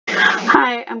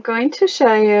Hi, I'm going to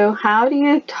show you how do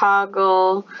you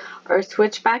toggle or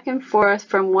switch back and forth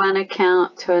from one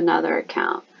account to another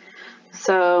account.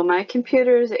 So my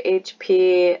computer is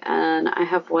HP and I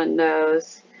have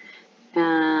Windows,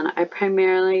 and I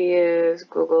primarily use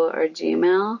Google or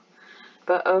Gmail.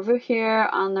 But over here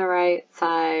on the right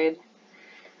side,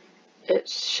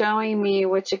 it's showing me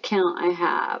which account I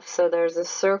have. So there's a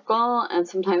circle, and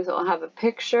sometimes it will have a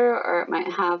picture or it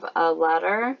might have a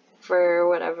letter for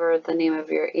whatever the name of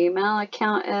your email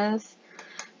account is.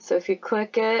 So if you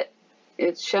click it,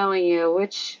 it's showing you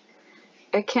which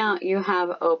account you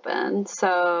have open.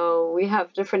 So we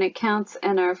have different accounts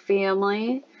in our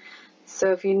family.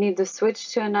 So if you need to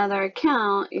switch to another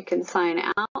account, you can sign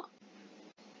out.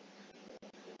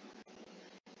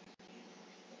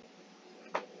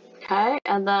 Okay,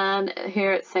 and then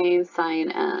here it's saying sign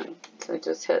in. So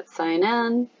just hit sign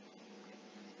in.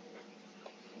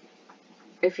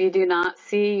 If you do not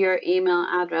see your email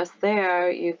address there,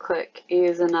 you click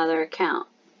use another account.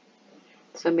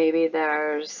 So maybe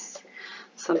there's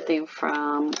something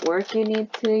from work you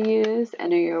need to use,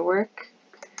 enter your work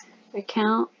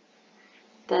account,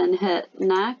 then hit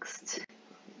next,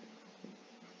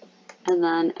 and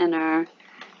then enter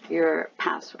your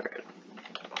password.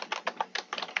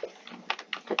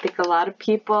 I think a lot of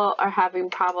people are having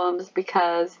problems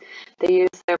because they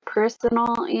use their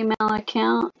personal email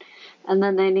account and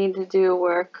then they need to do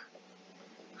work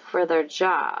for their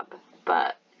job.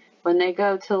 But when they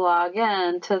go to log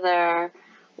in to their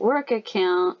work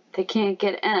account, they can't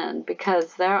get in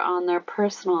because they're on their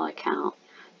personal account.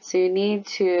 So you need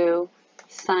to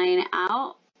sign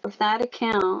out of that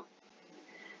account.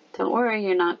 Don't worry,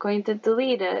 you're not going to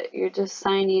delete it. You're just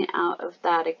signing out of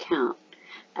that account.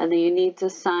 And then you need to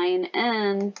sign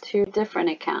in to your different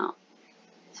account.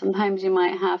 Sometimes you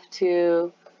might have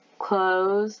to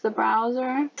close the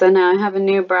browser. So now I have a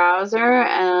new browser,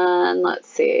 and let's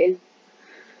see.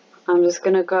 I'm just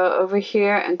going to go over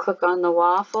here and click on the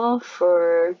waffle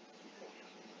for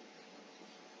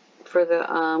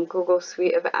the Google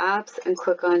Suite of Apps and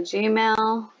click on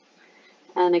Gmail.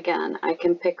 And again, I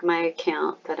can pick my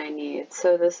account that I need.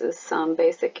 So this is some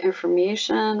basic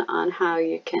information on how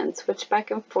you can switch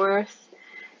back and forth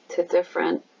to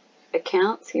different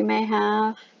accounts you may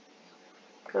have.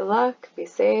 Good luck, be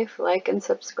safe, like and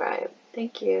subscribe.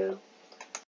 Thank you.